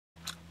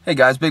Hey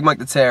guys, Big Mike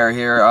the Terror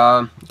here.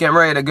 Getting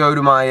ready to go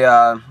to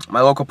my my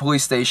local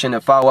police station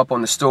to follow up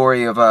on the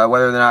story of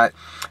whether or not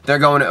they're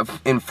going to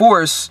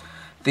enforce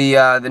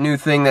the new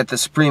thing that the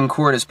Supreme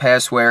Court has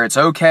passed, where it's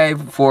okay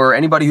for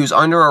anybody who's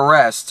under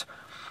arrest,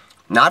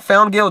 not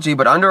found guilty,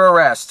 but under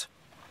arrest,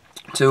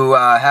 to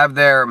have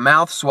their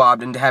mouth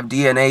swabbed and to have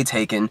DNA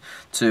taken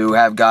to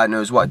have God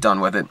knows what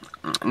done with it.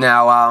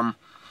 Now,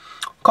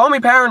 call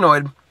me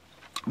paranoid,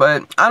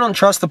 but I don't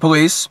trust the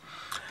police.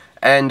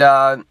 And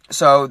and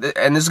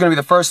this is going to be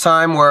the first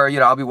time where, you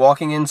know, I'll be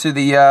walking into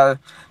the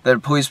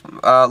police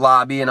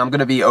lobby, and I'm going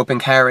to be open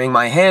carrying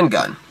my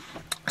handgun.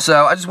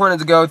 So I just wanted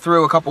to go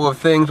through a couple of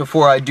things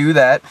before I do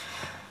that,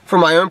 for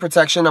my own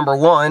protection, number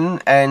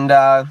one, and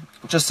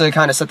just to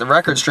kind of set the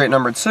record straight,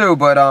 number two.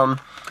 But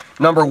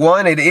number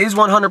one, it is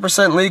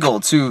 100% legal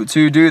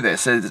to do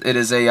this. It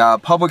is a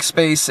public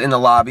space in the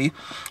lobby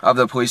of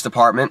the police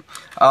department.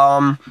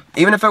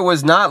 Even if it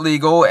was not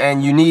legal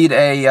and you need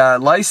a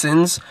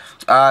license,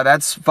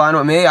 that's fine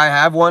with me. I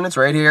have one. It's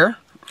right here.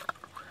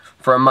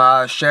 From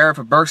Sheriff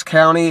of Berks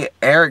County,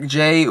 Eric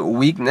J.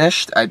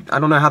 Weeknish. I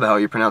don't know how the hell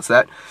you pronounce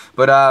that.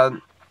 But I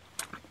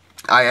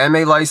am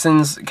a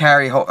licensed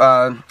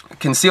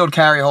concealed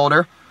carry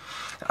holder.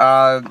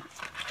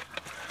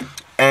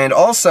 And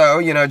also,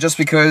 you know, just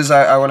because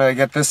I want to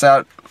get this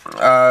out,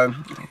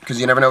 because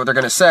you never know what they're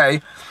going to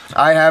say,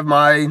 I have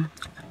my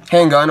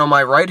handgun on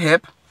my right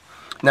hip.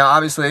 Now,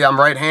 obviously, I'm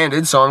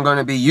right-handed, so I'm going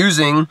to be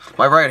using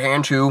my right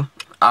hand to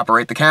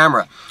operate the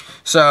camera.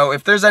 So,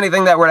 if there's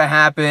anything that were to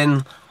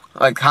happen,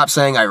 like cops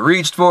saying I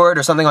reached for it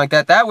or something like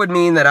that, that would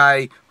mean that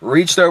I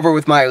reached over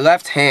with my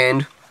left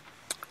hand,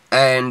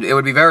 and it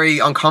would be very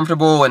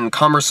uncomfortable and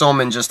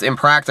cumbersome and just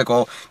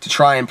impractical to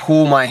try and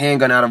pull my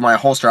handgun out of my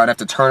holster. I'd have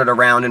to turn it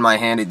around in my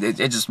hand. It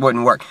just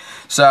wouldn't work.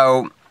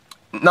 So,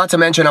 not to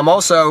mention, I'm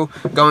also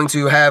going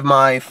to have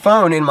my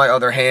phone in my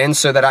other hand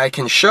so that I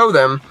can show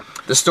them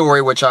the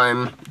story which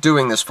I'm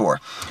doing this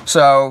for.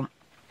 So,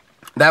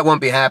 that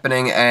won't be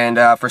happening, and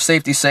for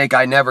safety's sake,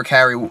 I never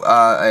carry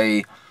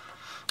a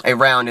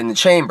round in the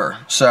chamber.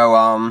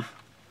 So,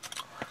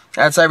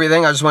 that's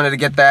everything. I just wanted to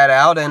get that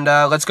out, and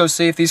let's go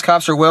see if these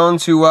cops are willing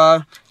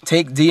to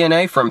take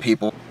DNA from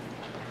people.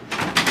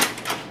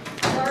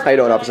 How you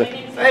doing, officer?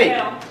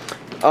 Hey.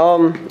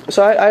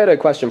 So I had a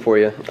question for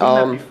you. We've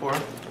met before.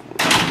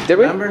 Did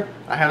we? Remember?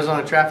 I was on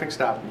a traffic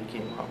stop and you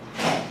came up.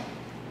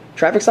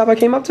 Traffic stop I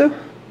came up to?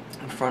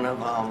 In front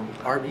of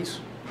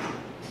Arby's.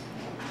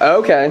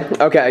 Okay.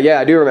 Okay. Yeah,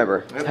 I do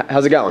remember. Yep.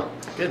 How's it going?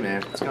 Good,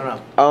 man. What's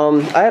going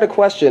on? I had a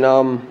question.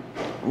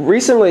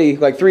 Recently,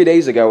 like 3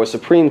 days ago, a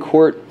Supreme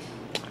Court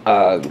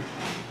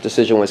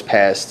decision was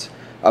passed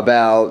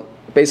about,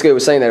 basically it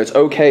was saying that it's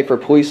okay for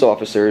police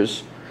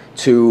officers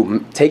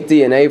to take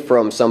DNA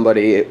from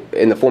somebody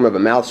in the form of a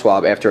mouth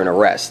swab after an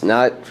arrest.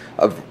 Not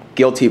a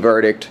guilty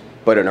verdict,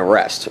 but an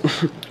arrest.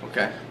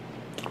 Okay.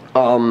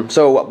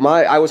 So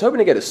I was hoping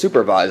to get a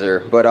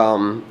supervisor, but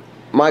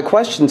my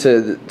question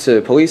to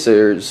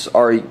policers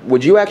are,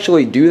 would you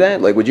actually do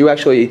that? Like, would you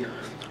actually,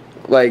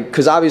 like,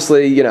 because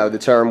obviously, you know, the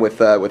term with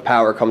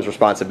power comes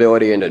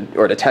responsibility, and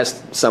to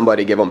test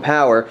somebody, give them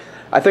power.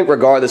 I think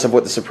regardless of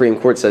what the Supreme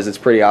Court says, it's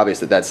pretty obvious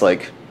that that's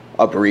like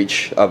a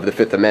breach of the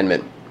Fifth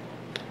Amendment.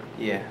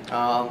 Yeah.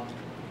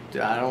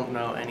 I don't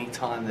know any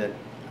time that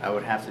I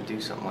would have to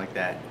do something like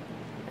that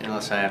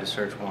unless I had a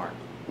search warrant.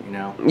 You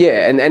know?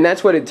 Yeah, and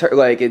that's what it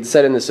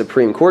said in the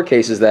Supreme Court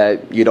cases,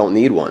 that you don't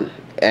need one.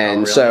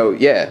 And really? so,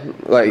 yeah,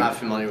 like, I'm not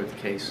familiar with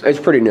the case. So. It's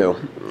pretty new.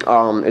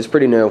 It's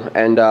pretty new,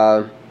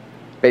 and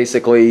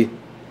basically,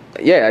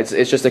 yeah,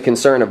 it's just a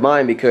concern of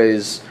mine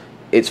because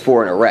it's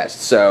for an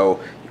arrest. So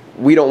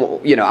we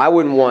don't, you know, I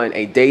wouldn't want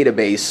a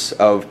database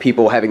of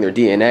people having their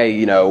DNA,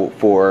 you know,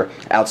 for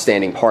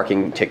outstanding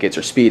parking tickets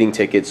or speeding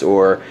tickets,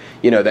 or,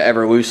 you know, the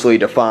ever loosely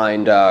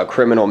defined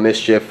criminal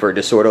mischief or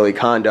disorderly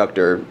conduct,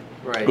 or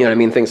right. You know what I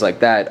mean, things like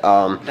that.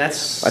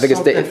 That's I think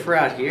something it's for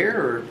out here,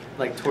 or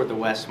like toward the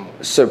west more?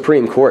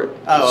 Supreme Court.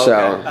 Oh,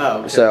 okay.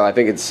 So, so I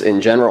think it's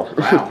in general.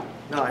 Wow.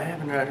 No, I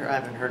haven't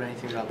heard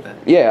anything about that.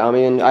 Yeah, I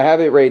mean, I have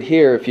it right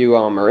here if you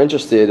are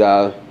interested.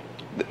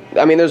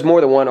 I mean, there's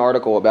more than one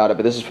article about it,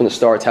 but this is from the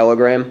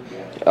Star-Telegram.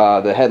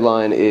 The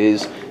headline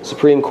is,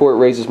 Supreme Court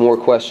raises more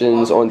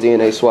questions on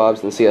DNA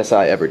swabs than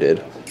CSI ever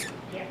did.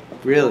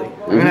 Really?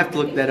 I'm going to have to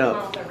look that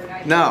up.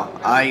 No,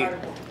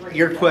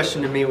 your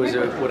question to me was,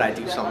 would I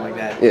do something like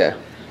that? Yeah.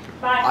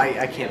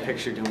 I can't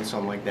picture doing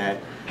something like that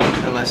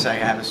unless I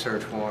have a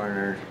search warrant,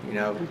 or, you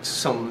know,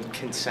 some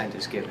consent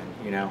is given,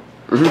 you know.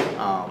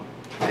 Mm-hmm.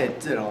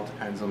 It all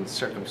depends on the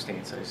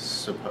circumstance, I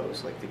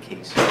suppose, like the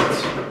case,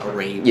 it's a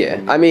rape,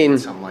 yeah, I mean,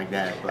 something like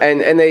that. But.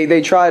 And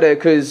they try to,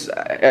 because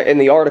in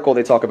the article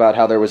they talk about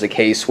how there was a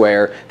case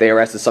where they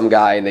arrested some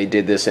guy and they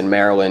did this in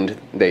Maryland.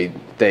 They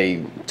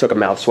took a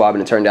mouth swab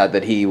and it turned out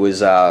that he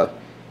was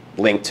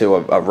linked to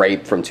a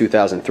rape from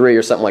 2003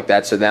 or something like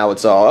that. So now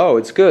it's all, oh,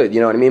 it's good, you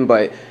know what I mean?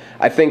 But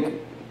I think,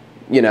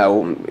 you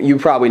know, you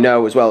probably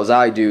know as well as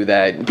I do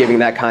that giving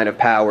that kind of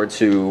power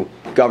to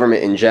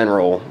government in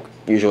general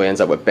usually ends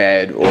up with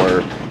bad,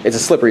 or it's a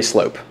slippery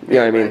slope. You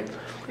know what I mean?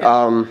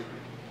 Yeah.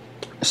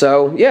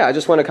 So yeah, I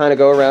just want to kind of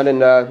go around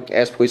and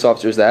ask police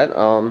officers that.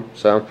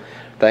 So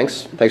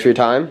thanks for your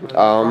time. No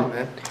problem,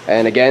 man.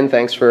 And again,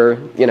 thanks for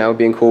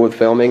being cool with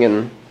filming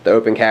and the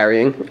open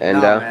carrying.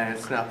 And no, man,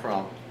 it's not a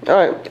problem. All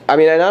right. I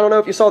mean, and I don't know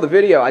if you saw the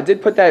video. I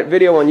did put that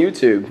video on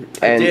YouTube.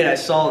 And I did. I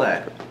saw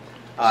that.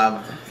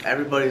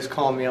 Everybody's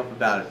calling me up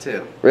about it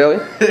too. Really?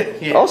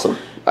 Yeah. Awesome.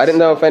 I didn't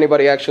know if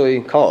anybody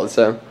actually called.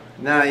 So.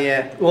 Nah,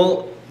 yeah.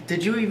 Well,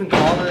 did you even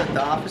call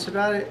the office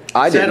about it?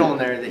 I did. Said on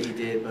there that you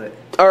did, but.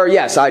 Or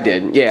yes, I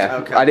did. Yeah.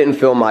 Okay. I didn't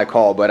film my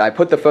call, but I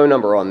put the phone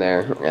number on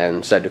there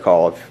and said to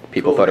call if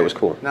people thought it was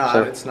cool. No,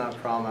 so. it's not a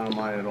problem. I don't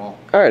mind at all.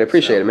 All right. I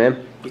appreciate it,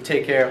 man. You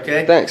take care,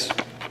 okay? Thanks.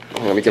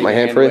 Let me get my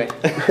hand Take free. your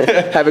hand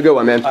away. Have a good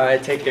one, man. All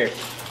right. Take care.